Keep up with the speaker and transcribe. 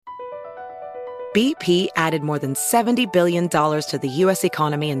BP added more than $70 billion to the U.S.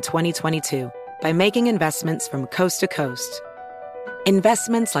 economy in 2022 by making investments from coast to coast.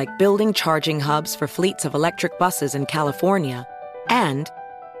 Investments like building charging hubs for fleets of electric buses in California and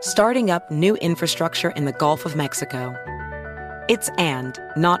starting up new infrastructure in the Gulf of Mexico. It's and,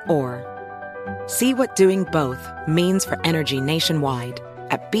 not or. See what doing both means for energy nationwide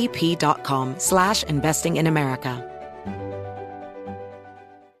at bp.com/investing in America.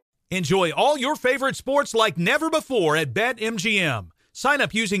 Enjoy all your favorite sports like never before at BetMGM. Sign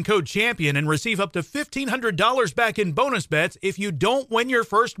up using code CHAMPION and receive up to $1,500 back in bonus bets if you don't win your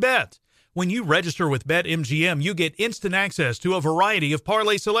first bet. When you register with BetMGM, you get instant access to a variety of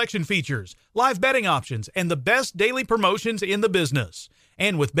parlay selection features, live betting options, and the best daily promotions in the business.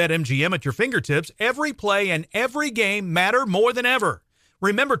 And with BetMGM at your fingertips, every play and every game matter more than ever.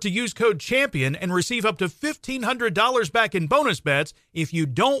 Remember to use code CHAMPION and receive up to $1,500 back in bonus bets if you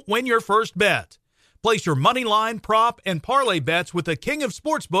don't win your first bet. Place your money line, prop, and parlay bets with the king of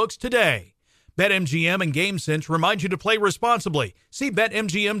sportsbooks today. BetMGM and GameSense remind you to play responsibly. See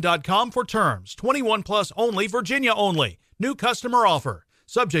BetMGM.com for terms. 21 plus only, Virginia only. New customer offer.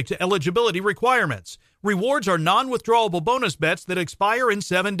 Subject to eligibility requirements. Rewards are non-withdrawable bonus bets that expire in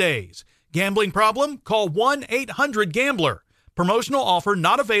 7 days. Gambling problem? Call 1-800-GAMBLER. Promotional offer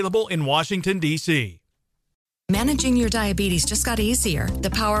not available in Washington, D.C. Managing your diabetes just got easier.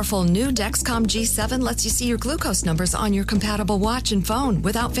 The powerful new Dexcom G7 lets you see your glucose numbers on your compatible watch and phone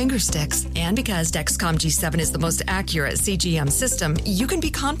without finger sticks. And because Dexcom G7 is the most accurate CGM system, you can be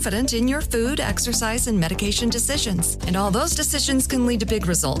confident in your food, exercise, and medication decisions. And all those decisions can lead to big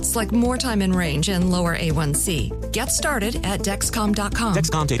results like more time in range and lower A1C. Get started at Dexcom.com.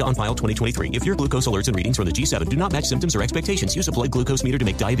 Dexcom data on file 2023. If your glucose alerts and readings from the G7 do not match symptoms or expectations, use a blood glucose meter to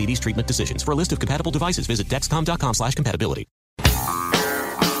make diabetes treatment decisions. For a list of compatible devices, visit Dexcom.com/compatibility.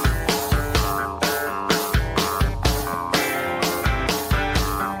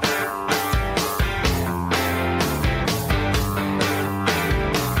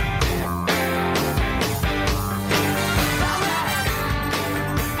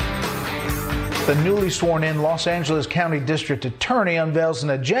 The newly sworn-in Los Angeles County District Attorney unveils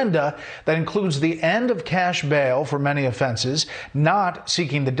an agenda that includes the end of cash bail for many offenses, not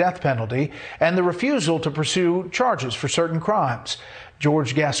seeking the death penalty, and the refusal to pursue charges for certain crimes.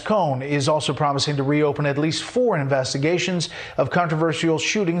 George Gascon is also promising to reopen at least 4 investigations of controversial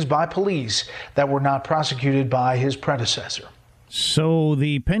shootings by police that were not prosecuted by his predecessor. So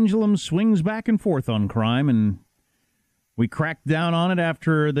the pendulum swings back and forth on crime, and we cracked down on it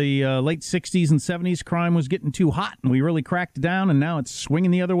after the late 60s and 70s. Crime was getting too hot, and we really cracked down, and now it's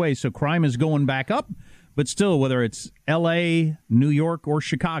swinging the other way. So crime is going back up, but still, whether it's L.A., New York, or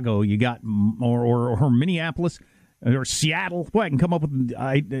Chicago, you got or Minneapolis or Seattle. Boy, I can come up with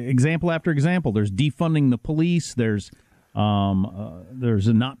example after example. There's defunding the police. There's a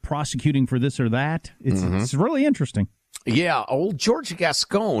not prosecuting for this or that. It's really interesting. Yeah, old George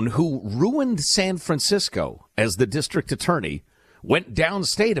Gascon, who ruined San Francisco as the district attorney, went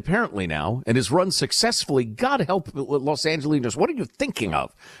downstate apparently now and has run successfully. God help Los Angelenos. What are you thinking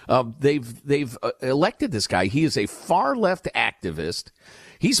of? They've elected this guy. He is a far left activist.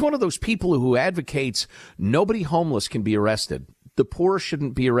 He's one of those people who advocates nobody homeless can be arrested. The poor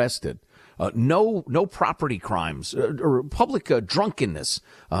shouldn't be arrested. No property crimes or public drunkenness,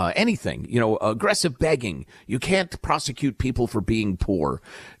 anything, aggressive begging. You can't prosecute people for being poor.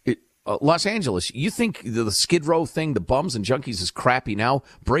 Los Angeles, you think the Skid Row thing, the bums and junkies is crappy now?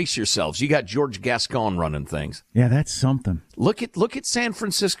 Brace yourselves. You got George Gascon running things. Yeah, that's something. Look at San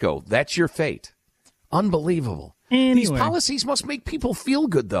Francisco. That's your fate. Unbelievable. Anyway. These policies must make people feel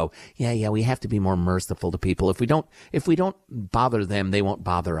good, though. Yeah, we have to be more merciful to people. If we don't bother them, they won't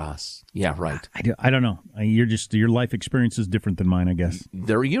bother us. Yeah, right. I don't know. Your life experience is different than mine, I guess.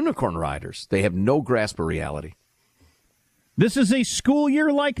 They're unicorn riders. They have no grasp of reality. This is a school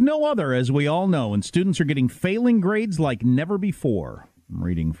year like no other, as we all know, and students are getting failing grades like never before. I'm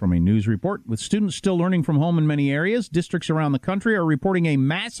reading from a news report. With students still learning from home in many areas, districts around the country are reporting a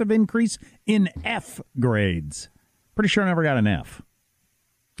massive increase in F grades. Pretty sure I never got an F.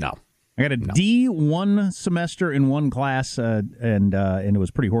 No. I got a D one semester in one class, and it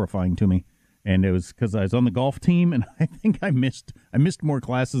was pretty horrifying to me. And it was because I was on the golf team, and I think I missed more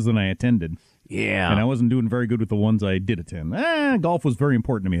classes than I attended. Yeah. And I wasn't doing very good with the ones I did attend. Golf was very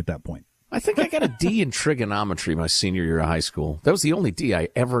important to me at that point. I think I got a D in trigonometry my senior year of high school. That was the only D I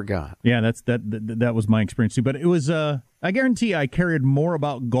ever got. Yeah, that was my experience too. But it was, I guarantee I cared more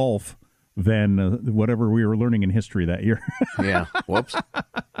about golf than whatever we were learning in history that year. Yeah, whoops.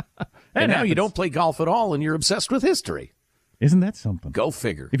 And now you don't play golf at all, and you're obsessed with history. Isn't that something? Go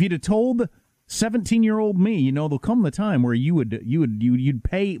figure. If you'd have told 17-year-old me, there'll come the time where you'd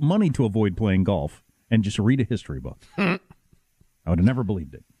pay money to avoid playing golf and just read a history book. I would have never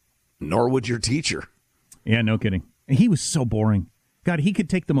believed it. Nor would your teacher. Yeah, no kidding. He was so boring. God, he could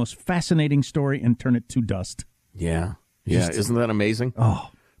take the most fascinating story and turn it to dust. Yeah. Isn't that amazing?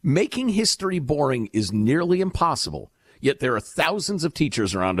 Oh. Making history boring is nearly impossible, yet there are thousands of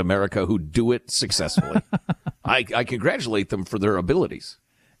teachers around America who do it successfully. I congratulate them for their abilities.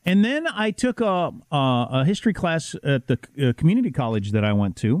 And then I took a history class at the community college that I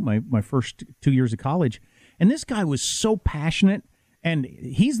went to, my first 2 years of college, and this guy was so passionate, and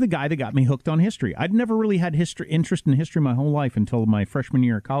he's the guy that got me hooked on history. I'd never really had interest in history my whole life until my freshman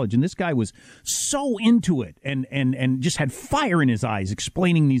year of college, and this guy was so into it and just had fire in his eyes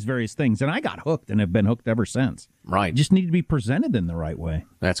explaining these various things, and I got hooked and have been hooked ever since. Right. It just needed to be presented in the right way.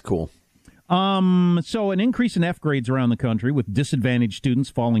 That's cool. So an increase in F grades around the country, with disadvantaged students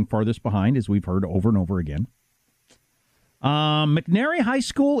falling farthest behind, as we've heard over and over again. McNary High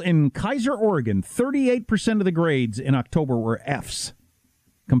School in Kaiser, Oregon, 38% of the grades in October were Fs,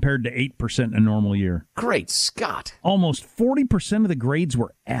 compared to 8% in a normal year. Great Scott. Almost 40% of the grades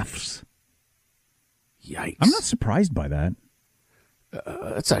were Fs. Yikes. I'm not surprised by that.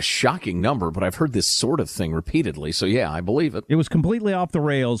 That's a shocking number, but I've heard this sort of thing repeatedly, so yeah, I believe it. It was completely off the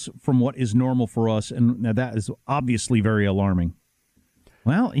rails from what is normal for us, and that is obviously very alarming.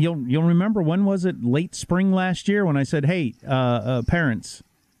 Well, you'll remember, when was it? Late spring last year, when I said, hey, parents,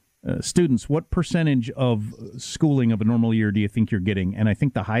 students, what percentage of schooling of a normal year do you think you're getting? And I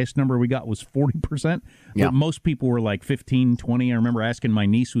think the highest number we got was 40%. Yeah. But most people were like 15, 20. I remember asking my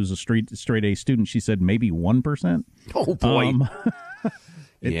niece, who's a straight A student, she said maybe 1%. Oh, boy.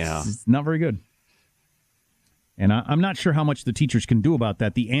 It's not very good. And I'm not sure how much the teachers can do about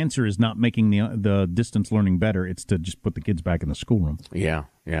that. The answer is not making the distance learning better. It's to just put the kids back in the schoolroom. Yeah.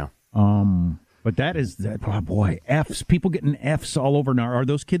 But oh boy, Fs. People getting Fs all over now. Are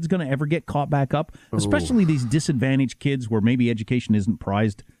those kids going to ever get caught back up? Especially these disadvantaged kids where maybe education isn't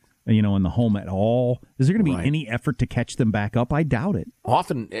prized, in the home at all. Is there going to be any effort to catch them back up? I doubt it.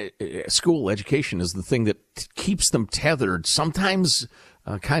 Often, school education is the thing that keeps them tethered, sometimes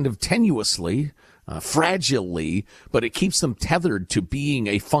kind of tenuously, fragilely, but it keeps them tethered to being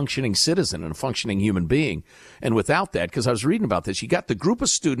a functioning citizen and a functioning human being. And without that, because I was reading about this, you got the group of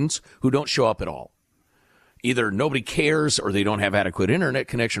students who don't show up at all. Either nobody cares or they don't have adequate internet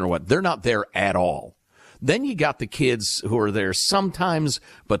connection or what. They're not there at all. Then you got the kids who are there sometimes,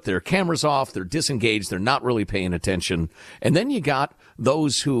 but their camera's off, they're disengaged, they're not really paying attention. And then you got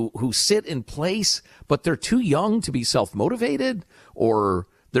those who sit in place, but they're too young to be self-motivated, or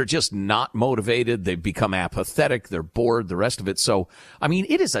they're just not motivated. They've become apathetic. They're bored, the rest of it. So, I mean,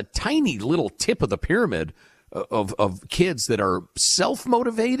 it is a tiny little tip of the pyramid of kids that are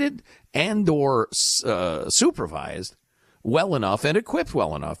self-motivated and or supervised well enough and equipped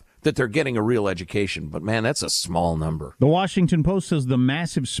well enough that they're getting a real education. But, man, that's a small number. The Washington Post says the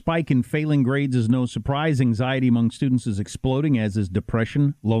massive spike in failing grades is no surprise. Anxiety among students is exploding, as is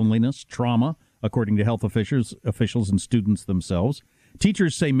depression, loneliness, trauma, according to health officials and students themselves.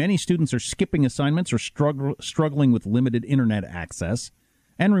 Teachers say many students are skipping assignments or struggling with limited internet access.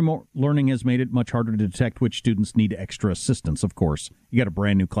 And remote learning has made it much harder to detect which students need extra assistance, of course. You got a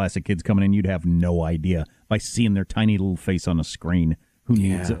brand new class of kids coming in, you'd have no idea by seeing their tiny little face on a screen who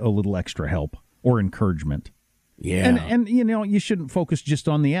needs a little extra help or encouragement. Yeah. And you shouldn't focus just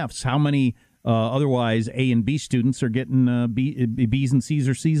on the Fs. How many otherwise A and B students are getting Bs and Cs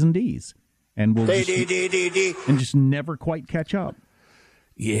or Cs and Ds? And will just never quite catch up.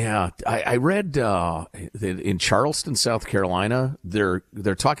 Yeah, I read that in Charleston, South Carolina, they're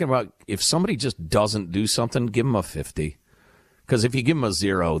talking about if somebody just doesn't do something, give them a 50. Because if you give them a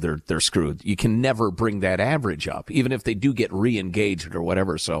 0, they're screwed. You can never bring that average up, even if they do get re-engaged or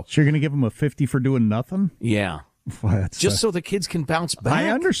whatever. So you're going to give them a 50 for doing nothing? Yeah. Well, just so the kids can bounce back. I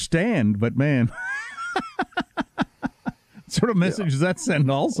understand, but man... sort of message does that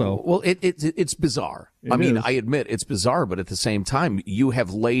send also? Well, it's bizarre. I admit it's bizarre, but at the same time, you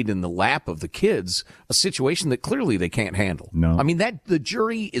have laid in the lap of the kids a situation that clearly they can't handle. No. I mean, that the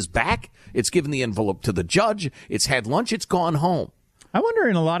jury is back. It's given the envelope to the judge. It's had lunch. It's gone home. I wonder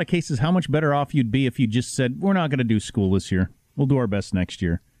in a lot of cases how much better off you'd be if you just said, we're not going to do school this year. We'll do our best next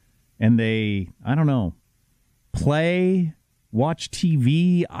year. And they, I don't know, play, watch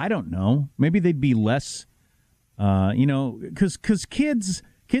TV. I don't know. Maybe they'd be less... because kids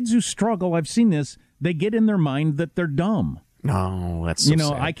who struggle, I've seen this, they get in their mind that they're dumb. No, that's so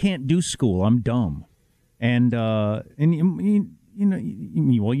sad. I can't do school. I'm dumb. And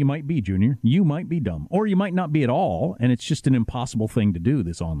you might be, Junior. You might be dumb. Or you might not be at all, and it's just an impossible thing to do,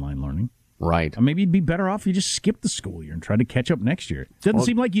 this online learning. Right. Or maybe you'd be better off if you just skip the school year and try to catch up next year. Doesn't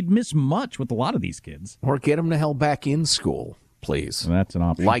seem like you'd miss much with a lot of these kids. Or get them the hell back in school, please. So that's an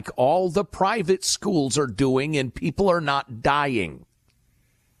option. Like all the private schools are doing, and people are not dying.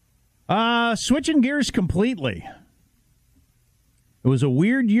 Switching gears completely. It was a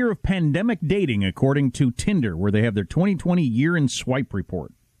weird year of pandemic dating, according to Tinder, where they have their 2020 year in swipe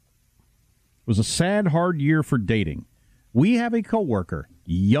report. It was a sad, hard year for dating. We have a coworker,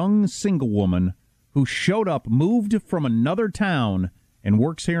 young single woman, who showed up, moved from another town, and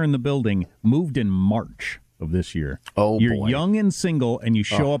works here in the building, moved in March of this year. Oh, You're boy. young and single, and you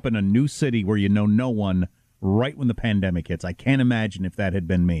show up in a new city where you know no one right when the pandemic hits. I can't imagine if that had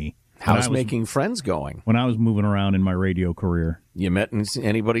been me. How's making friends going? When I was moving around in my radio career. You met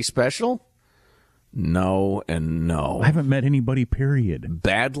anybody special? No and no. I haven't met anybody, period.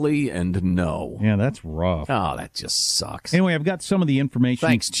 Badly and no. Yeah, that's rough. Oh, that just sucks. Anyway, I've got some of the information.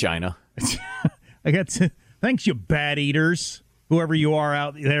 Thanks, China. Thanks, you bad eaters. Whoever you are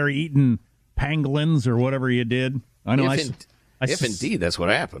out there eating pangolins or whatever you did. I know. If indeed that's what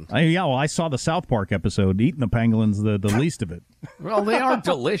happened. I saw the South Park episode. Eating the pangolins, the least of it. Well, they are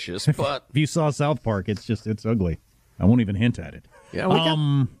delicious, but if you saw South Park, it's ugly. I won't even hint at it. Yeah,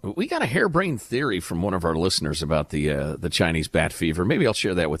 we got a harebrained theory from one of our listeners about the Chinese bat fever. Maybe I'll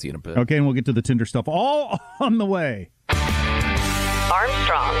share that with you in a bit. Okay, and we'll get to the Tinder stuff all on the way.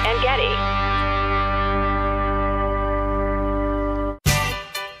 Armstrong and Getty.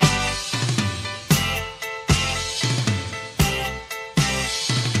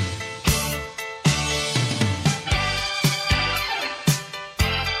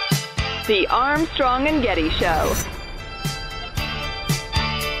 The Armstrong and Getty Show.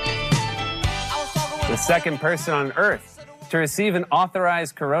 The second person on Earth to receive an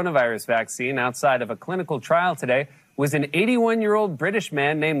authorized coronavirus vaccine outside of a clinical trial today was an 81-year-old British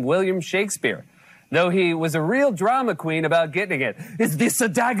man named William Shakespeare. Though he was a real drama queen about getting it. Is this a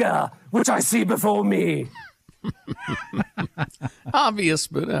dagger which I see before me? Obvious,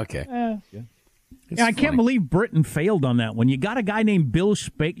 but okay. Yeah, I can't believe Britain failed on that one. You got a guy named Bill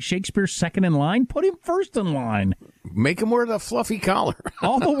Shakespeare second in line? Put him first in line. Make him wear the fluffy collar.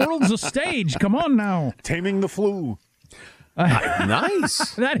 All the world's a stage. Come on now. Taming the flu.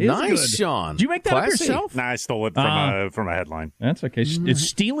 Nice. That is nice, good. Sean. Did you make that up Classy. yourself? Nah, I stole it from a headline. That's okay.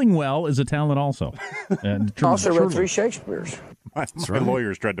 Stealing well is a talent also. Also read 3 Shakespeares. My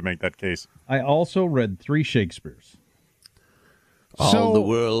lawyers tried to make that case. I also read 3 Shakespeares. All the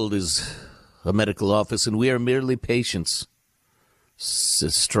world is a medical office, and we are merely patients,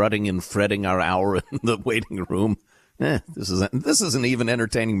 strutting and fretting our hour in the waiting room. This isn't even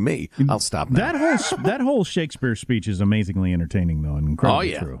entertaining me. I'll stop now. That whole Shakespeare speech is amazingly entertaining, though, and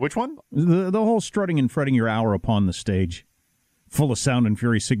incredibly true. Which one? The whole strutting and fretting your hour upon the stage, full of sound and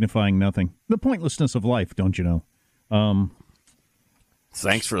fury signifying nothing. The pointlessness of life, don't you know?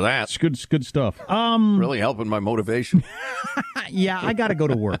 Thanks for that. It's good stuff. Really helping my motivation. Yeah, I got to go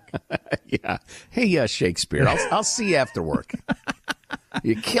to work. Yeah. Hey, Shakespeare, I'll see you after work.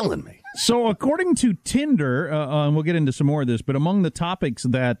 You're killing me. So according to Tinder, and we'll get into some more of this, but among the topics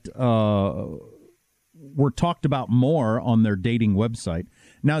that were talked about more on their dating website,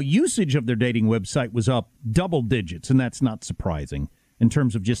 now usage of their dating website was up double digits, and that's not surprising in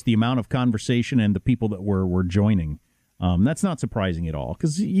terms of just the amount of conversation and the people that were joining. That's not surprising at all,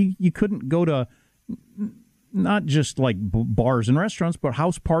 because you couldn't go to not just like bars and restaurants, but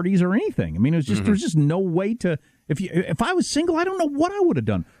house parties or anything. I mean, it was just there's just no way to. If I was single, I don't know what I would have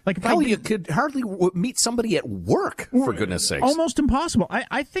done. Like, if you could hardly meet somebody at work, for goodness sakes. Almost impossible.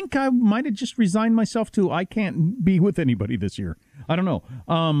 I think I might have just resigned myself to I can't be with anybody this year. I don't know.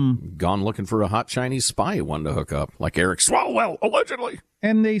 Gone looking for a hot Chinese spy who wanted to hook up, like Eric Swalwell, allegedly.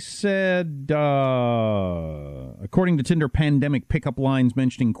 And they said, according to Tinder, pandemic pickup lines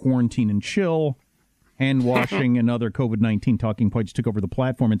mentioning quarantine and chill, hand washing, and other COVID-19 talking points took over the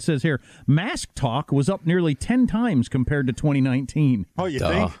platform. It says here, mask talk was up nearly 10 times compared to 2019. Oh, you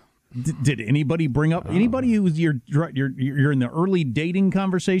think? Did anybody bring up anybody who's you're in the early dating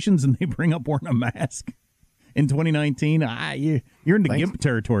conversations and they bring up wearing a mask in 2019? You're into GIMP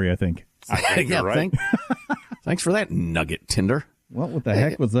territory, I think. I think you're right. Thanks for that nugget, Tinder. What the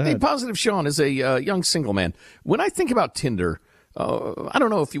heck was that? Hey, Positive Sean is a young single man. When I think about Tinder, I don't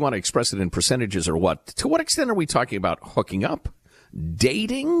know if you want to express it in percentages or what. To what extent are we talking about hooking up,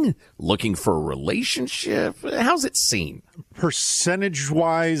 dating, looking for a relationship? How's it seen?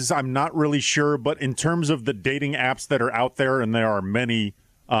 Percentage-wise, I'm not really sure, but in terms of the dating apps that are out there, and there are many,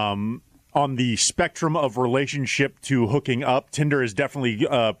 on the spectrum of relationship to hooking up, Tinder is definitely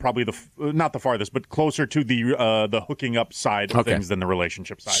probably not the farthest, but closer to the hooking up side of things than the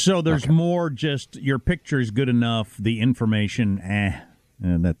relationship side. So there's more just your picture's good enough, the information,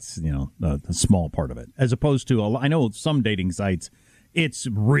 and that's the small part of it. As opposed to, I know some dating sites, it's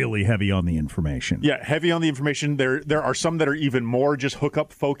really heavy on the information. Yeah, heavy on the information. There are some that are even more just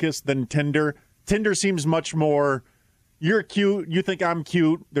hookup focused than Tinder. Tinder seems much more, you're cute, you think I'm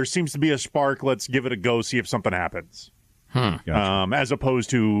cute, there seems to be a spark, let's give it a go, see if something happens. Gotcha. As opposed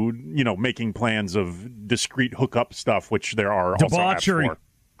to, making plans of discreet hookup stuff, which there are debauchery. Also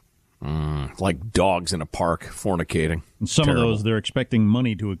apps for. Like dogs in a park fornicating. And some of those, they're expecting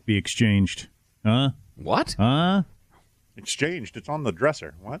money to be exchanged. Huh? What? Huh? Exchanged. It's on the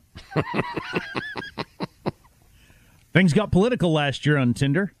dresser. What? Things got political last year on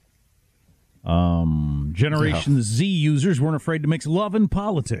Tinder. Generation Z users weren't afraid to mix love and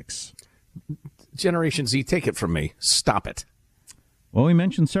politics. Generation Z, take it from me. Stop it. Well, we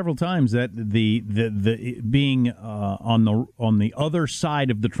mentioned several times that the being on the other side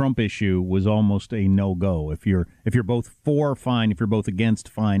of the Trump issue was almost a no-go. If you're both for, fine. If you're both against,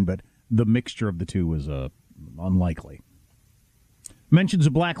 fine. But the mixture of the two was unlikely. Mentions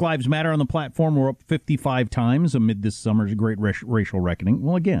of Black Lives Matter on the platform were up 55 times amid this summer's great racial reckoning.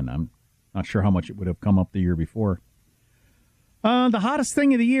 Well, again, I'm not sure how much it would have come up the year before. The hottest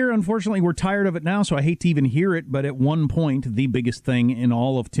thing of the year, unfortunately, we're tired of it now, so I hate to even hear it, but at one point, the biggest thing in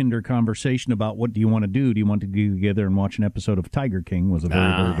all of Tinder conversation about what do you want to do? Do you want to get together and watch an episode of Tiger King was a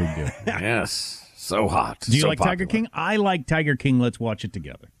very, very big deal. Yes, so hot. Do you like popular. Tiger King? I like Tiger King. Let's watch it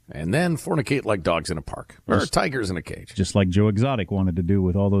together. And then fornicate like dogs in a park. Or tigers in a cage. Just like Joe Exotic wanted to do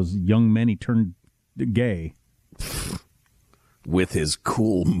with all those young men he turned gay. With his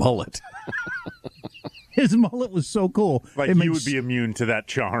cool mullet. His mullet was so cool. Like he would be immune to that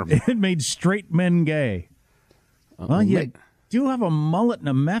charm. It made straight men gay. Well, you do have a mullet and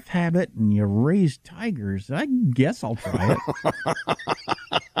a meth habit, and you raise tigers. I guess I'll try it.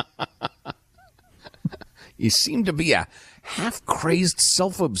 You seem to be a half-crazed,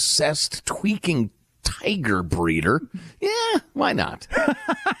 self-obsessed, tweaking tiger breeder. Yeah, why not?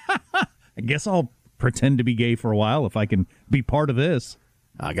 I guess I'll pretend to be gay for a while if I can be part of this.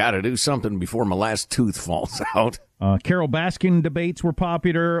 I got to do something before my last tooth falls out. Carol Baskin debates were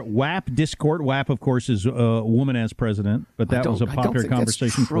popular. WAP discord. WAP, of course, is a woman as president, but that was a popular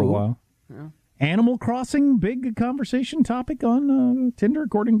conversation for a while. Yeah. Animal Crossing, big conversation topic on Tinder,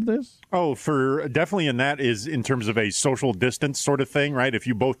 according to this. Oh, for definitely, and that is in terms of a social distance sort of thing, right? If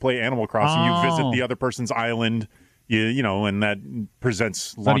you both play Animal Crossing, you visit the other person's island, you know, and that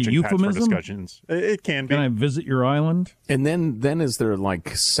presents launching pads for discussions. It can be. Can I visit your island? And then is there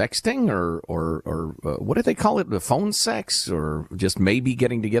like sexting or what do they call it? Phone sex, or just maybe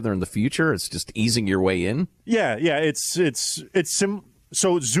getting together in the future? It's just easing your way in. Yeah.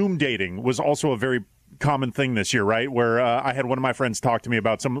 So Zoom dating was also a very common thing this year, right? Where I had one of my friends talk to me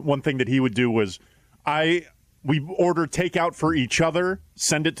about one thing that he would do was we order takeout for each other,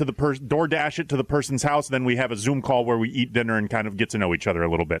 send it to the DoorDash it to the person's house, then we have a Zoom call where we eat dinner and kind of get to know each other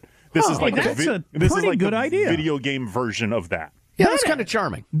a little bit. This is like a good idea. Video game version of that. Yeah, that's kind of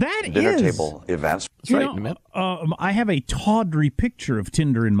charming. Dinner table events. That's right. I have a tawdry picture of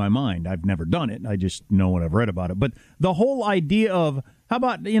Tinder in my mind. I've never done it. I just know what I've read about it. But the whole idea of, how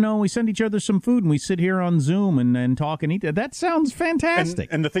about, we send each other some food and we sit here on Zoom and talk and eat. That sounds fantastic.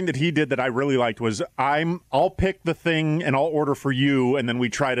 And the thing that he did that I really liked was I'll pick the thing and I'll order for you, and then we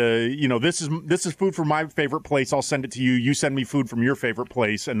try to, this is food from my favorite place. I'll send it to you. You send me food from your favorite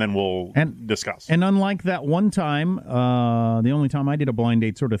place, and then we'll discuss. And unlike that one time, the only time I did a blind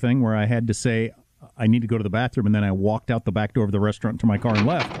date sort of thing where I had to say I need to go to the bathroom, and then I walked out the back door of the restaurant to my car and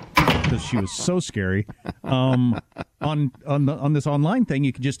left. Because she was so scary. On this online thing,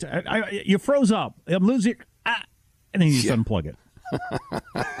 you could just you froze up. I'm losing, and then you just unplug it.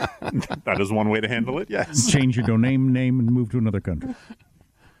 That is one way to handle it. Yes. Change your domain name and move to another country.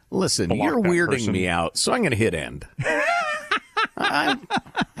 Listen, you're weirding me out, so I'm going to hit end. I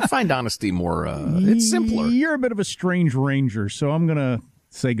find honesty more. It's simpler. You're a bit of a strange ranger, so I'm going to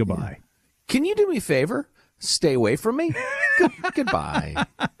say goodbye. Can you do me a favor? Stay away from me? Goodbye.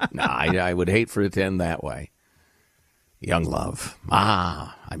 No, I would hate for it to end that way. Young love.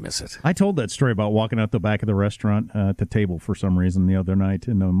 I miss it. I told that story about walking out the back of the restaurant at the table for some reason the other night,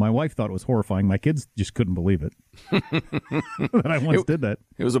 and my wife thought it was horrifying. My kids just couldn't believe it. That I once did that.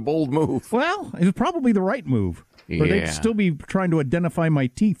 It was a bold move. Well, it was probably the right move. Yeah. Or they'd still be trying to identify my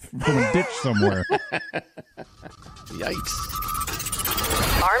teeth from a ditch somewhere. Yikes.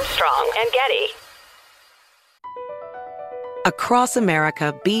 Armstrong and Getty. Across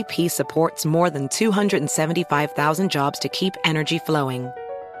America, BP supports more than 275,000 jobs to keep energy flowing.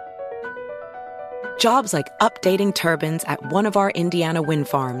 Jobs like updating turbines at one of our Indiana wind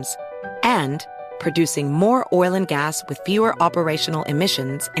farms and producing more oil and gas with fewer operational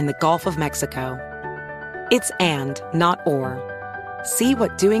emissions in the Gulf of Mexico. It's and, not or. See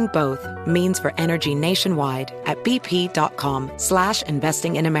what doing both means for energy nationwide at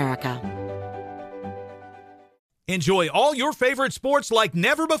bp.com/investing in America. Enjoy all your favorite sports like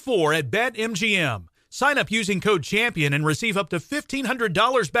never before at BetMGM. Sign up using code CHAMPION and receive up to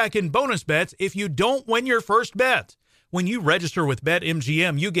 $1,500 back in bonus bets if you don't win your first bet. When you register with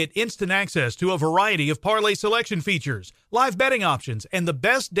BetMGM, you get instant access to a variety of parlay selection features, live betting options, and the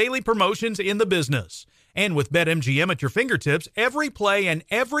best daily promotions in the business. And with BetMGM at your fingertips, every play and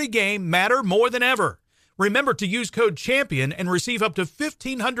every game matter more than ever. Remember to use code CHAMPION and receive up to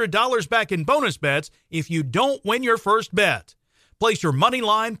 $1,500 back in bonus bets if you don't win your first bet. Place your money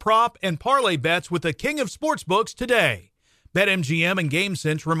line, prop, and parlay bets with the king of sportsbooks today. BetMGM and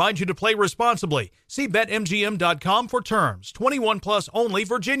GameSense remind you to play responsibly. See BetMGM.com for terms. 21 plus only,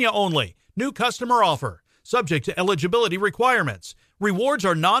 Virginia only. New customer offer. Subject to eligibility requirements. Rewards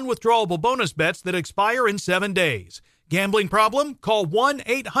are non-withdrawable bonus bets that expire in 7 days. Gambling problem? Call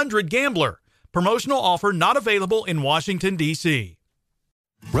 1-800-GAMBLER. Promotional offer not available in Washington, D.C.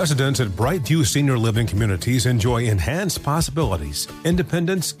 Residents at Brightview Senior Living Communities enjoy enhanced possibilities,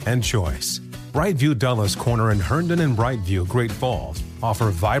 independence, and choice. Brightview Dulles Corner in Herndon and Brightview, Great Falls, offer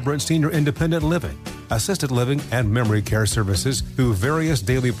vibrant senior independent living, assisted living, and memory care services through various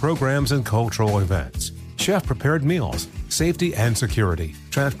daily programs and cultural events. Chef-prepared meals, safety and security,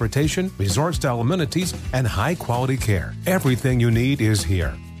 transportation, resort-style amenities, and high-quality care. Everything you need is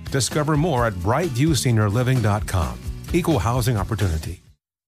here. Discover more at brightviewseniorliving.com. Equal housing opportunity.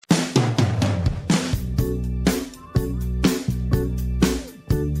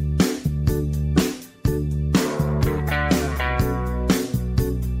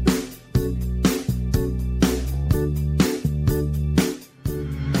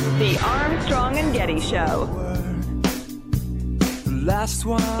 The Armstrong and Getty Show.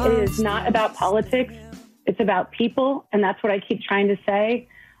 It is not about politics. It's about people, and that's what I keep trying to say.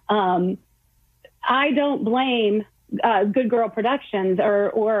 I don't blame Good Girl Productions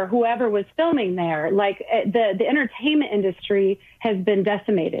or whoever was filming there. Like the entertainment industry has been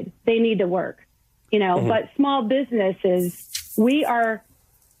decimated. They need to work, but small businesses, we are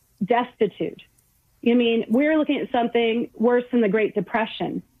destitute. We're looking at something worse than the Great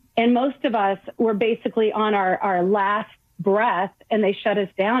Depression. And most of us were basically on our last breath, and they shut us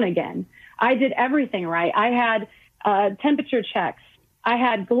down again. I did everything right. I had temperature checks. I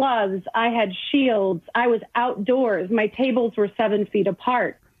had gloves. I had shields. I was outdoors. My tables were 7 feet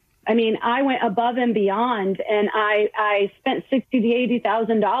apart. I went above and beyond, and I spent $60,000 to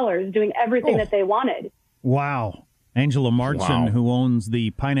 $80,000 doing everything that they wanted. Wow. Angela Martson, who owns the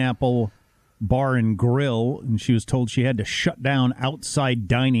Pineapple Bar and Grill, and she was told she had to shut down outside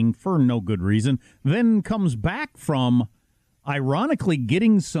dining for no good reason, then comes back from, ironically,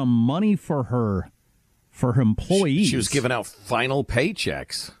 getting some money for her employees. She was giving out final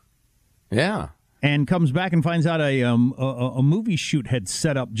paychecks. Yeah. And comes back and finds out a movie shoot had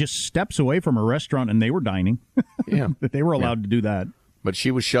set up just steps away from a restaurant, and they were dining. Yeah. That they were allowed to do that. But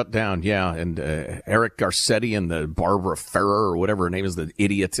she was shut down, yeah. And Eric Garcetti and the Barbara Ferrer, or whatever her name is, the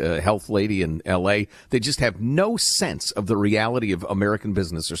idiot health lady in L.A., they just have no sense of the reality of American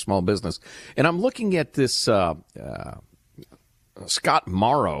business or small business. And I'm looking at this Scott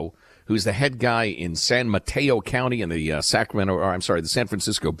Morrow, who's the head guy in San Mateo County in the the San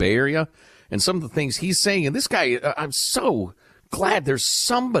Francisco Bay Area, and some of the things he's saying. And this guy, I'm so glad there's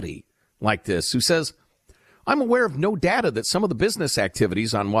somebody like this who says, I'm aware of no data that some of the business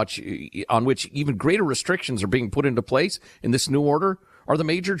activities on which even greater restrictions are being put into place in this new order are the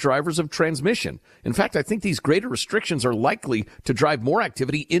major drivers of transmission. In fact, I think these greater restrictions are likely to drive more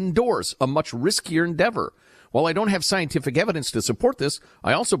activity indoors, a much riskier endeavor. While I don't have scientific evidence to support this,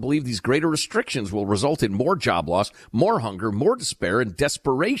 I also believe these greater restrictions will result in more job loss, more hunger, more despair, and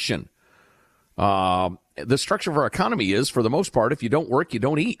desperation. The structure of our economy is, for the most part, if you don't work, you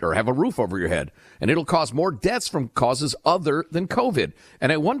don't eat or have a roof over your head. And it'll cause more deaths from causes other than COVID.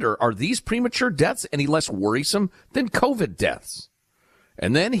 And I wonder, are these premature deaths any less worrisome than COVID deaths?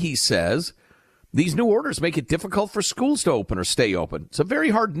 And then he says, these new orders make it difficult for schools to open or stay open. It's a very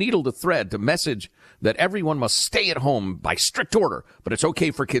hard needle to thread to message that everyone must stay at home by strict order, but it's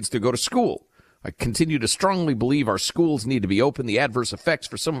okay for kids to go to school. I continue to strongly believe our schools need to be open. The adverse effects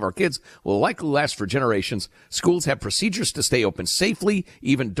for some of our kids will likely last for generations. Schools have procedures to stay open safely,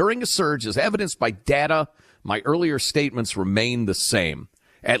 even during a surge, as evidenced by data. My earlier statements remain the same.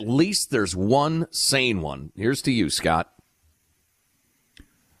 At least there's one sane one. Here's to you, Scott.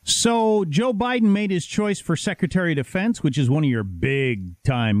 So Joe Biden made his choice for Secretary of Defense, which is one of your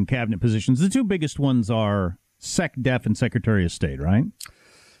big-time cabinet positions. The two biggest ones are SecDef and Secretary of State, right?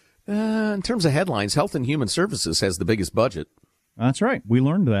 In terms of headlines, Health and Human Services has the biggest budget. That's right. We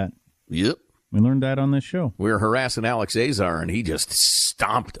learned that. Yep. We learned that on this show. We were harassing Alex Azar, and he just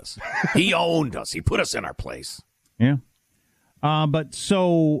stomped us. He owned us. He put us in our place. Yeah. But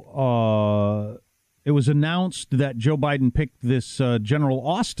it was announced that Joe Biden picked this General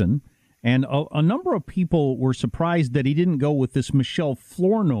Austin, and a number of people were surprised that he didn't go with this Michelle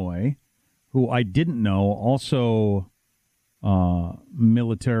Flournoy, who I didn't know, also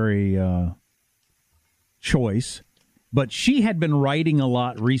military choice. But she had been writing a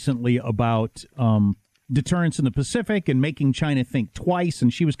lot recently about deterrence in the Pacific and making China think twice,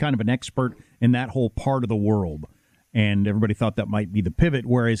 and she was kind of an expert in that whole part of the world. And everybody thought that might be the pivot,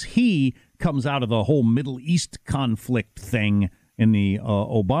 whereas he comes out of the whole Middle East conflict thing in the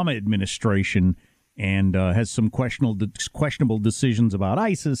Obama administration and has some questionable decisions about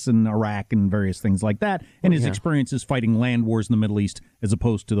ISIS and Iraq and various things like that, and his experiences fighting land wars in the Middle East as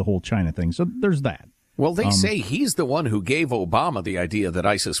opposed to the whole China thing. So there's that. Well, they say he's the one who gave Obama the idea that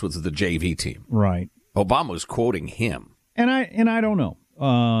ISIS was the JV team. Right. Obama was quoting him. And I don't know.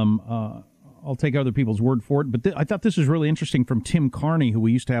 I'll take other people's word for it, but I thought this was really interesting from Tim Carney, who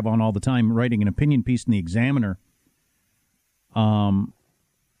we used to have on all the time, writing an opinion piece in the Examiner.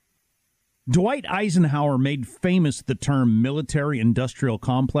 Dwight Eisenhower made famous the term military-industrial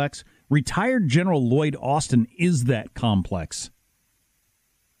complex. Retired General Lloyd Austin is that complex.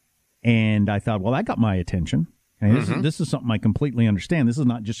 And I thought, well, that got my attention. Okay, this is something I completely understand. This is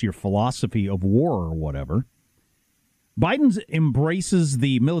not just your philosophy of war or whatever. Biden embraces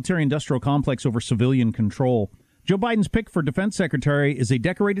the military-industrial complex over civilian control. Joe Biden's pick for defense secretary is a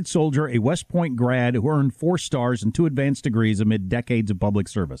decorated soldier, a West Point grad who earned 4 stars and 2 advanced degrees amid decades of public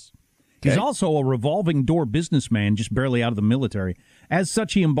service. Okay. He's also a revolving door businessman, just barely out of the military. As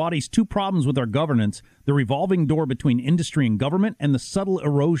such, he embodies 2 problems with our governance: the revolving door between industry and government and the subtle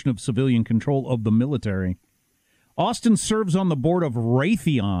erosion of civilian control of the military. Austin serves on the board of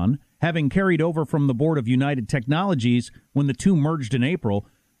Raytheon, having carried over from the board of United Technologies when the two merged in April.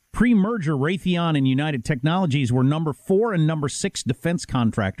 Pre-merger, Raytheon and United Technologies were number 4 and number 6 defense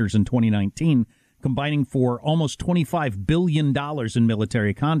contractors in 2019, combining for almost $25 billion in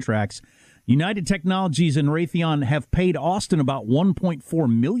military contracts. United Technologies and Raytheon have paid Austin about $1.4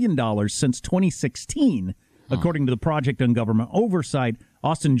 million since 2016, according to the Project on Government Oversight.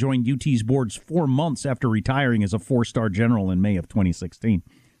 Austin joined UT's boards 4 months after retiring as a 4-star general in May of 2016.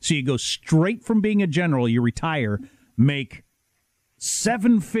 So you go straight from being a general, you retire, make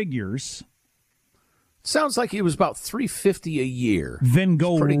 7 figures. Sounds like he was about $350 a year. Then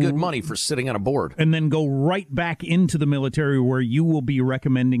go pretty good money for sitting on a board. And then go right back into the military where you will be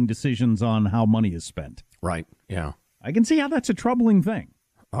recommending decisions on how money is spent. Right, yeah. I can see how that's a troubling thing.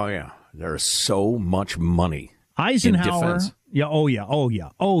 Oh, yeah. There is so much money Eisenhower, in defense. Yeah, oh,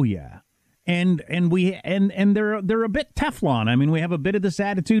 yeah. And they're a bit Teflon. I mean, we have a bit of this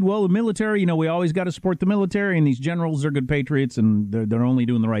attitude. Well, the military, we always got to support the military, and these generals are good patriots, and they're only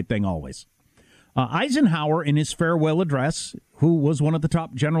doing the right thing always. Eisenhower, in his farewell address, who was one of the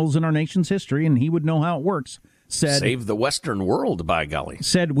top generals in our nation's history, and he would know how it works, said, "Save the Western world, by golly."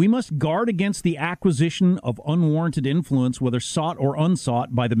 Said, "We must guard against the acquisition of unwarranted influence, whether sought or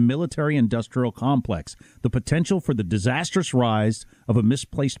unsought, by the military-industrial complex. The potential for the disastrous rise of a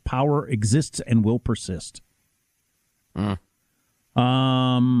misplaced power exists and will persist."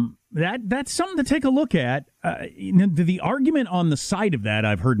 That's something to take a look at. The argument on the side of that,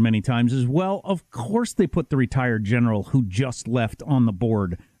 I've heard many times, is, well, of course they put the retired general who just left on the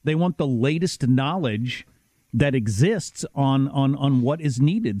board. They want the latest knowledge that exists on what is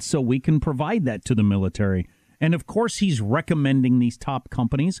needed, so we can provide that to the military. And of course he's recommending these top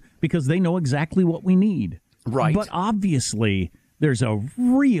companies because they know exactly what we need. Right. But obviously there's a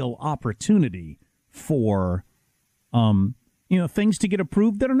real opportunity for things to get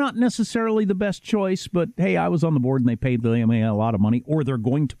approved that are not necessarily the best choice, but hey, I was on the board and they paid me a lot of money, or they're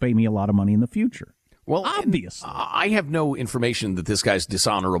going to pay me a lot of money in the future. Well, obviously. I have no information that this guy's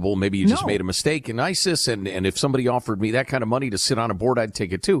dishonorable. Maybe you just made a mistake in ISIS, and if somebody offered me that kind of money to sit on a board, I'd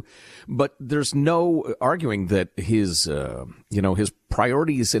take it too. But there's no arguing that his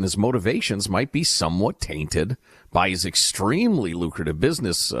priorities and his motivations might be somewhat tainted by his extremely lucrative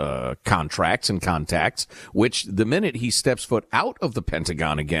business contracts and contacts, which the minute he steps foot out of the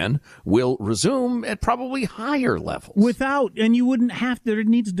Pentagon again will resume at probably higher levels. And you wouldn't have to, there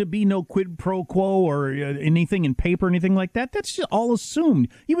needs to be no quid pro quo or anything in paper, anything like that. That's just all assumed.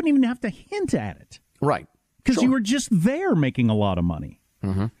 You wouldn't even have to hint at it. Right. Because you were just there making a lot of money.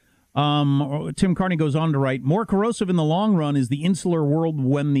 Mm-hmm. Tim Carney goes on to write, more corrosive in the long run is the insular world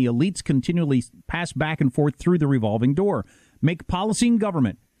when the elites continually pass back and forth through the revolving door. Make policy and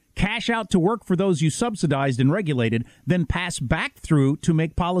government. Cash out to work for those you subsidized and regulated, then pass back through to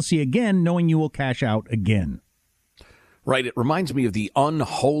make policy again, knowing you will cash out again. Right. It reminds me of the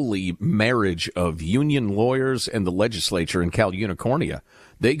unholy marriage of union lawyers and the legislature in Cal Unicornia.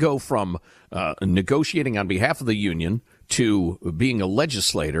 They go from negotiating on behalf of the union to being a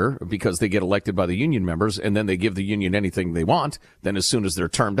legislator because they get elected by the union members, and then they give the union anything they want. Then as soon as they're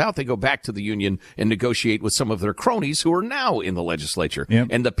termed out, they go back to the union and negotiate with some of their cronies who are now in the legislature. Yep.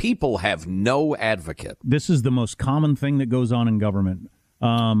 And the people have no advocate. This is the most common thing that goes on in government.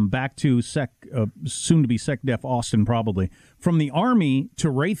 Back to soon-to-be SecDef Austin, probably. From the Army to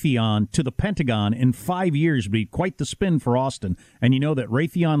Raytheon to the Pentagon in 5 years would be quite the spin for Austin. And you know that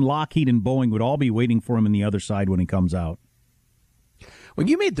Raytheon, Lockheed, and Boeing would all be waiting for him on the other side when he comes out. Well,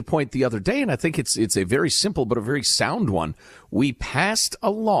 you made the point the other day, and I think it's a very simple but a very sound one. We passed a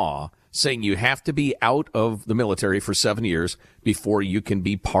law saying you have to be out of the military for 7 years before you can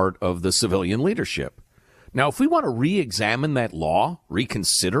be part of the civilian leadership. Now, if we want to re-examine that law,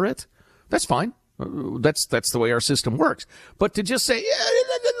 reconsider it, that's fine. That's the way our system works. But to just say,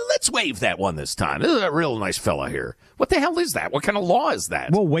 let's waive that one this time. This is a real nice fella here. What the hell is that? What kind of law is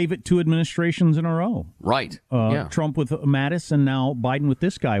that? Well, waive it 2 administrations in a row. Right. Trump with Mattis and now Biden with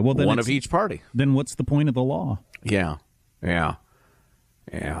this guy. Well, then one of each party. Then what's the point of the law? Yeah.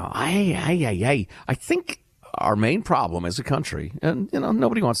 I think our main problem as a country, and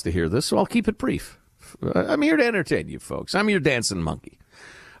nobody wants to hear this, so I'll keep it brief. I'm here to entertain you folks. I'm your dancing monkey.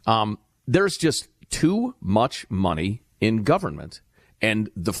 There's just too much money in government, and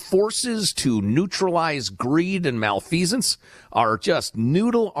the forces to neutralize greed and malfeasance are just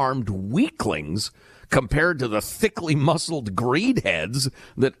noodle-armed weaklings compared to the thickly muscled greed heads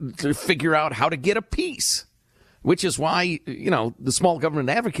that figure out how to get a piece. Which is why, the small government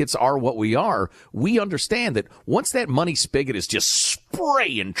advocates are what we are. We understand that once that money spigot is just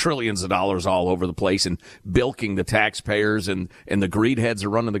spraying trillions of dollars all over the place and bilking the taxpayers and the greed heads are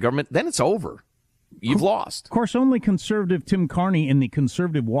running the government, then it's over. You've lost. Of course, only conservative Tim Carney in the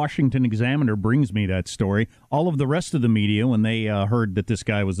conservative Washington Examiner brings me that story. All of the rest of the media, when they heard that this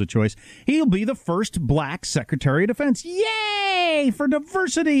guy was the choice, he'll be the first black Secretary of Defense. Yay! For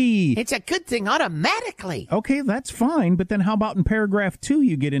diversity! It's a good thing automatically. Okay, that's fine, but then how about in paragraph 2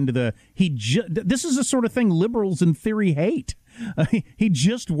 you get into this is the sort of thing liberals in theory hate. He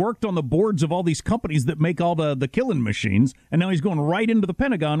just worked on the boards of all these companies that make all the killing machines, and now he's going right into the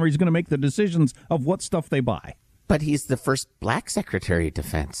Pentagon where he's going to make the decisions of what stuff they buy. But he's the first black Secretary of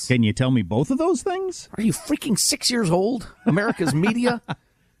Defense. Can you tell me both of those things? Are you freaking 6 years old? America's media?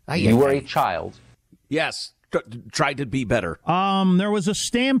 You were a child. Yes. Tried to be better. There was a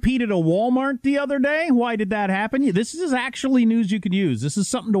stampede at a Walmart the other day. Why did that happen? This is actually news you could use. This is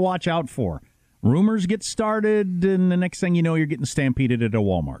something to watch out for. Rumors get started, and the next thing you know, you're getting stampeded at a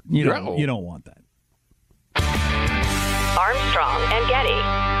Walmart. You don't want that. Armstrong and Getty.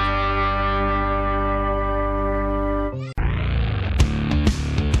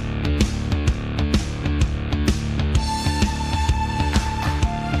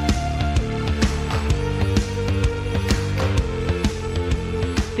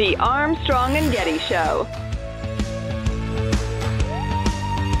 The Armstrong and Getty Show.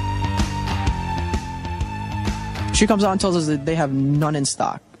 She comes out and tells us that they have none in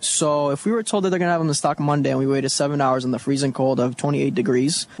stock. So if we were told that they're going to have them in stock Monday and we waited 7 hours in the freezing cold of 28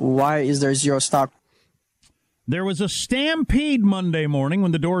 degrees, why is there zero stock? There was a stampede Monday morning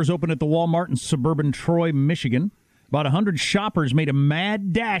when the doors opened at the Walmart in suburban Troy, Michigan. About 100 shoppers made a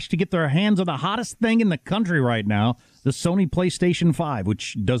mad dash to get their hands on the hottest thing in the country right now, the Sony PlayStation 5,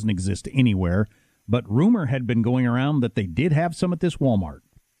 which doesn't exist anywhere. But rumor had been going around that they did have some at this Walmart.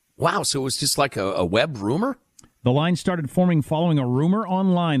 Wow, so it was just like a web rumor? The line started forming following a rumor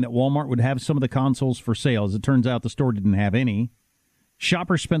online that Walmart would have some of the consoles for sale. As it turns out, the store didn't have any.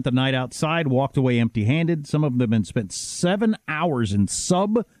 Shoppers spent the night outside, walked away empty-handed. Some of them had spent 7 hours in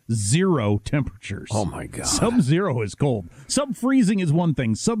sub-zero temperatures. Oh, my God. Sub-zero is cold. Sub-freezing is one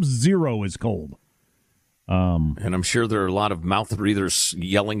thing. Sub-zero is cold. And I'm sure there are a lot of mouth breathers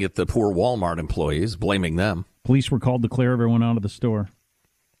yelling at the poor Walmart employees, blaming them. Police were called to clear everyone out of the store.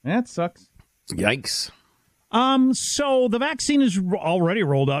 That sucks. Yikes. So the vaccine is already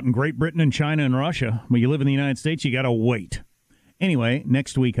rolled out in Great Britain and China and Russia. When you live in the United States, you got to wait. Anyway,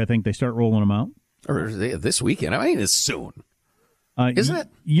 next week I think they start rolling them out. Or this weekend. I mean, it's soon. Isn't it?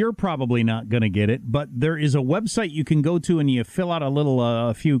 You're probably not going to get it, but there is a website you can go to and you fill out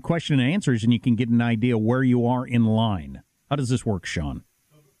a few question and answers and you can get an idea where you are in line. How does this work, Sean?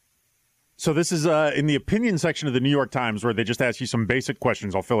 So this is in the opinion section of the New York Times where they just ask you some basic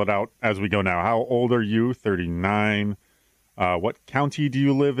questions. I'll fill it out as we go now. How old are you? 39. What county do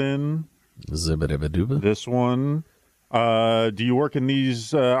you live in? Zibba-dibba-dooba. This one. Do you work in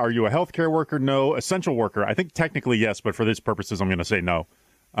these? Are you a healthcare worker? No. Essential worker? I think technically yes, but for this purposes, I'm going to say no.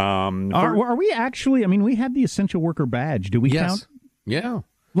 Are we actually? I mean, we had the essential worker badge. Do we count? Yeah.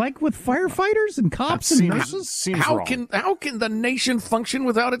 Like with firefighters and cops and nurses? How can the nation function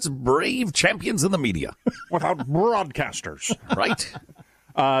without its brave champions in the media? Without broadcasters. Right.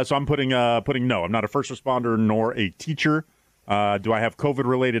 So I'm putting no. I'm not a first responder nor a teacher. Do I have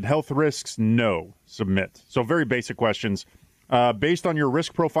COVID-related health risks? No. Submit. So very basic questions. Based on your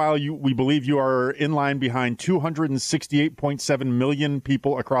risk profile, we believe you are in line behind 268.7 million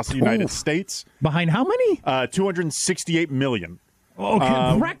people across the United States. Behind how many? 268 million.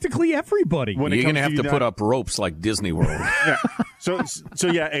 Okay, practically everybody. You're going to have to put up ropes like Disney World. Yeah. So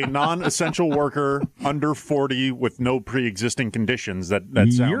yeah, a non-essential worker under 40 with no pre-existing conditions. That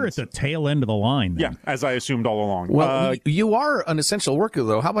You're at the tail end of the line. Then. Yeah, as I assumed all along. Well, you are an essential worker,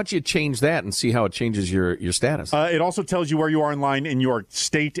 though. How about you change that and see how it changes your status? It also tells you where you are in line in your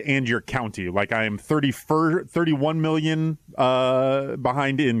state and your county. Like I am 31 million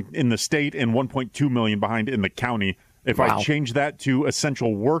behind in the state and 1.2 million behind in the county. If I change that to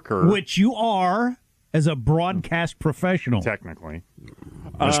essential worker. Which you are as a broadcast professional. Technically.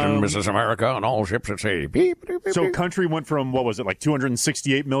 Mr. and Mrs. America on all ships at sea. Beep, beep, beep, so country went from, what was it, like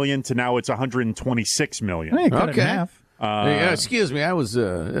 268 million to now it's 126 million. Hey, cut it in half. Excuse me, I'm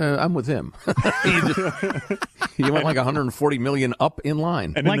with him. You went like 140 million up in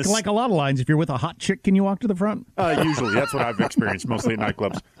line. And like a lot of lines, if you're with a hot chick, can you walk to the front? Usually. That's what I've experienced, mostly at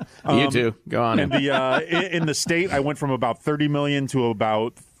nightclubs. You too. Go on. And in the state, I went from about 30 million to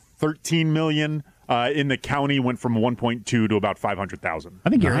about 13 million. In the county, went from 1.2 to about 500,000. I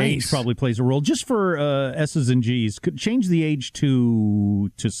think your age probably plays a role. Just for S's and G's, could change the age to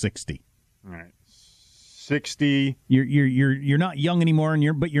 60. All right. 60. You're not young anymore,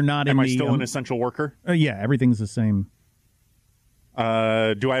 but you're not. Am I still an essential worker? Yeah, everything's the same. Do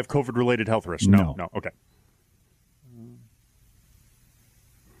I have COVID-related health risks? No. Okay.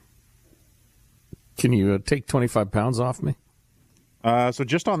 Can you take 25 pounds off me? So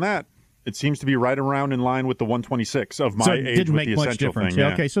just on that, it seems to be right around in line with the 126 of my age didn't with make the much essential difference. thing.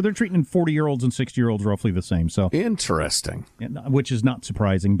 Yeah. Okay, so they're treating 40-years and 60-years roughly the same. So interesting, which is not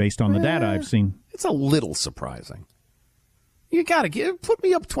surprising based on the data I've seen. It's a little surprising. You got to put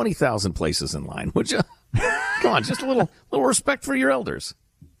me up 20,000 places in line, would you? Come on, just a little respect for your elders.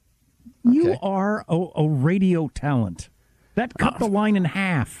 You are a radio talent. That cut the line in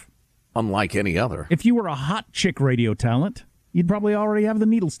half. Unlike any other. If you were a hot chick radio talent, you'd probably already have the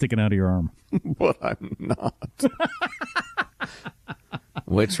needle sticking out of your arm. But I'm not.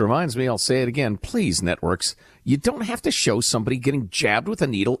 Which reminds me, I'll say it again. Please, networks, you don't have to show somebody getting jabbed with a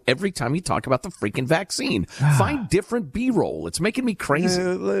needle every time you talk about the freaking vaccine. Find different B-roll. It's making me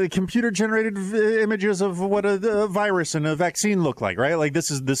crazy. Computer-generated images of what a virus and a vaccine look like, right? Like this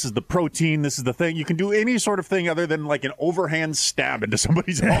is the protein. This is the thing. You can do any sort of thing other than like an overhand stab into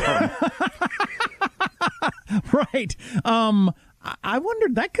somebody's arm. Right. I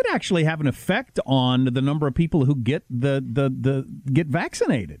wondered that could actually have an effect on the number of people who get get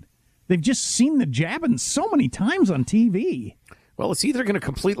vaccinated. They've just seen the jabbing so many times on TV. Well, it's either going to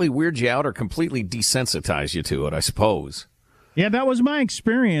completely weird you out or completely desensitize you to it, I suppose. Yeah, that was my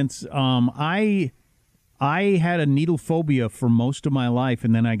experience. I had a needle phobia for most of my life,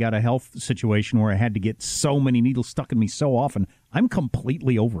 and then I got a health situation where I had to get so many needles stuck in me so often. I'm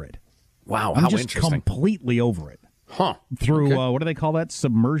completely over it. Wow, I'm how just interesting. completely over it. Huh. Through, what do they call that?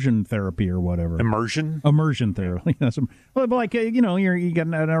 Submersion therapy or whatever. Immersion? Immersion therapy. Like, you got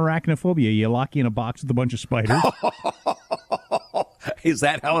an arachnophobia. You lock you in a box with a bunch of spiders. Is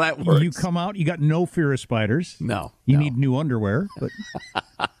that how that works? You come out, you got no fear of spiders. No. You need new underwear. But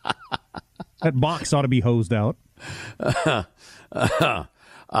that box ought to be hosed out.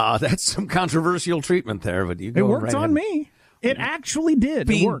 That's some controversial treatment there, but you go It worked right on ahead. me. It actually did.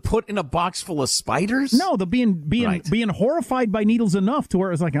 Being put in a box full of spiders? No, being horrified by needles enough to where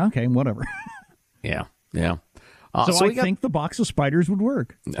it was like, okay, whatever. Yeah. Yeah. So I think the box of spiders would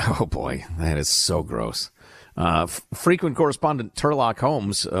work. Oh, boy. That is so gross. Frequent correspondent Turlock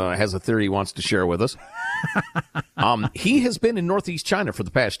Holmes has a theory he wants to share with us. He has been in northeast China for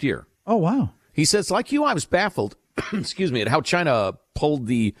the past year. Oh, wow. He says, like you, I was baffled, excuse me, at how China pulled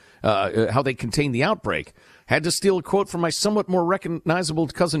how they contained the outbreak. Had to steal a quote from my somewhat more recognizable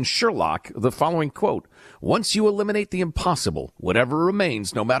cousin Sherlock, the following quote: "Once you eliminate the impossible, whatever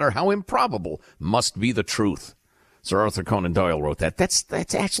remains, no matter how improbable, must be the truth." Sir Arthur Conan Doyle wrote that.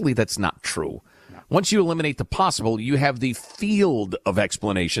 That's not true. No. Once you eliminate the possible, you have the field of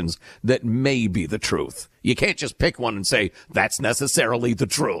explanations that may be the truth. You can't just pick one and say, that's necessarily the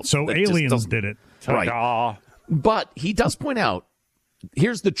truth. So that aliens did it. Right. But he does point out,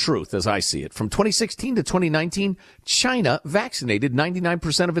 here's the truth as I see it. From 2016 to 2019, China vaccinated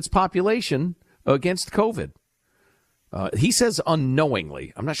 99% of its population against COVID. He says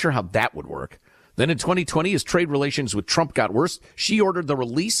unknowingly. I'm not sure how that would work. Then in 2020, as trade relations with Trump got worse, she ordered the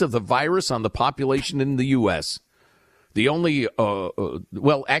release of the virus on the population in the U.S. The only,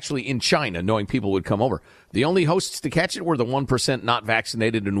 actually in China, knowing people would come over. The only hosts to catch it were the 1% not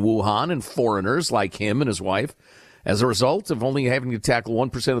vaccinated in Wuhan and foreigners like him and his wife. As a result of only having to tackle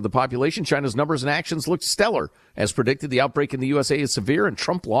 1% of the population, China's numbers and actions looked stellar. As predicted, the outbreak in the USA is severe, and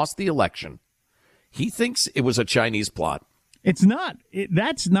Trump lost the election. He thinks it was a Chinese plot. It's not.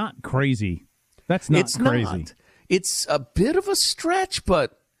 That's not crazy. That's not crazy. Not. It's a bit of a stretch,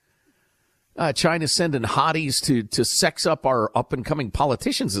 but China's sending hotties to sex up our up-and-coming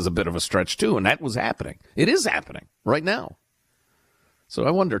politicians is a bit of a stretch, too, and that was happening. It is happening right now. So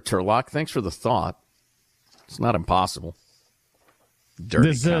I wonder, Turlock, thanks for the thought. It's not impossible.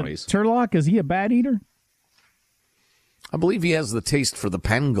 Dirty counties. Turlock, is he a bat eater? I believe he has the taste for the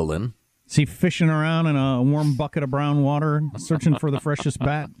pangolin. Is he fishing around in a warm bucket of brown water, searching for the freshest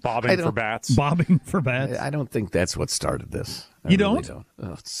bat? Bobbing for bats. Bobbing for bats. I don't think that's what started this. You don't? Really don't.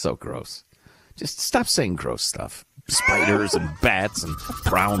 Oh, it's so gross. Just stop saying gross stuff. Spiders and bats and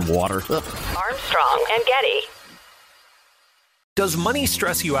brown water. Armstrong and Getty. Does money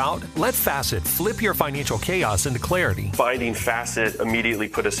stress you out? Let Facet flip your financial chaos into clarity. Finding Facet immediately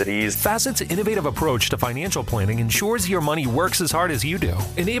put us at ease. Facet's innovative approach to financial planning ensures your money works as hard as you do,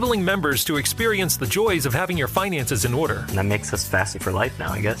 enabling members to experience the joys of having your finances in order. And that makes us Facet for life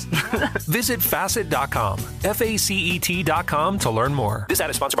now, I guess. Visit Facet.com, FACET.com to learn more. This ad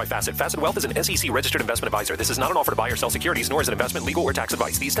is sponsored by Facet. Facet Wealth is an SEC registered investment advisor. This is not an offer to buy or sell securities, nor is it investment, legal, or tax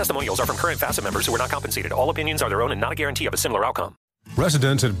advice. These testimonials are from current Facet members who are not compensated. All opinions are their own and not a guarantee of a similar outcome.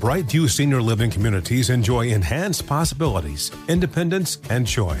 Residents at Brightview Senior Living Communities enjoy enhanced possibilities, independence, and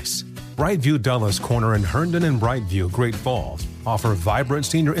choice. Brightview Dulles Corner in Herndon and Brightview, Great Falls, offer vibrant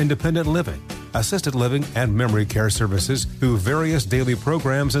senior independent living, assisted living, and memory care services through various daily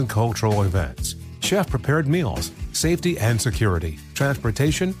programs and cultural events. Chef-prepared meals, safety and security,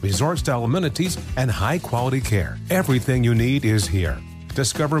 transportation, resort-style amenities, and high-quality care. Everything you need is here.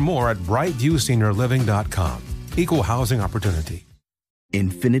 Discover more at brightviewseniorliving.com. Equal housing opportunity.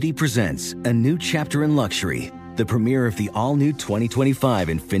 Infiniti presents a new chapter in luxury, the premiere of the all-new 2025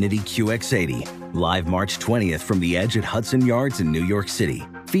 Infiniti QX80, live March 20th from the Edge at Hudson Yards in New York City,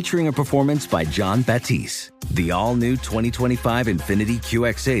 featuring a performance by John Batiste. The all-new 2025 Infiniti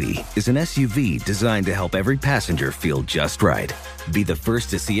QX80 is an SUV designed to help every passenger feel just right. Be the first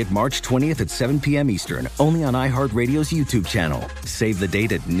to see it March 20th at 7 p.m. Eastern, only on iHeartRadio's YouTube channel. Save the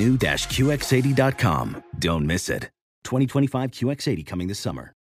date at new-QX80.com. Don't miss it. 2025 QX80 coming this summer.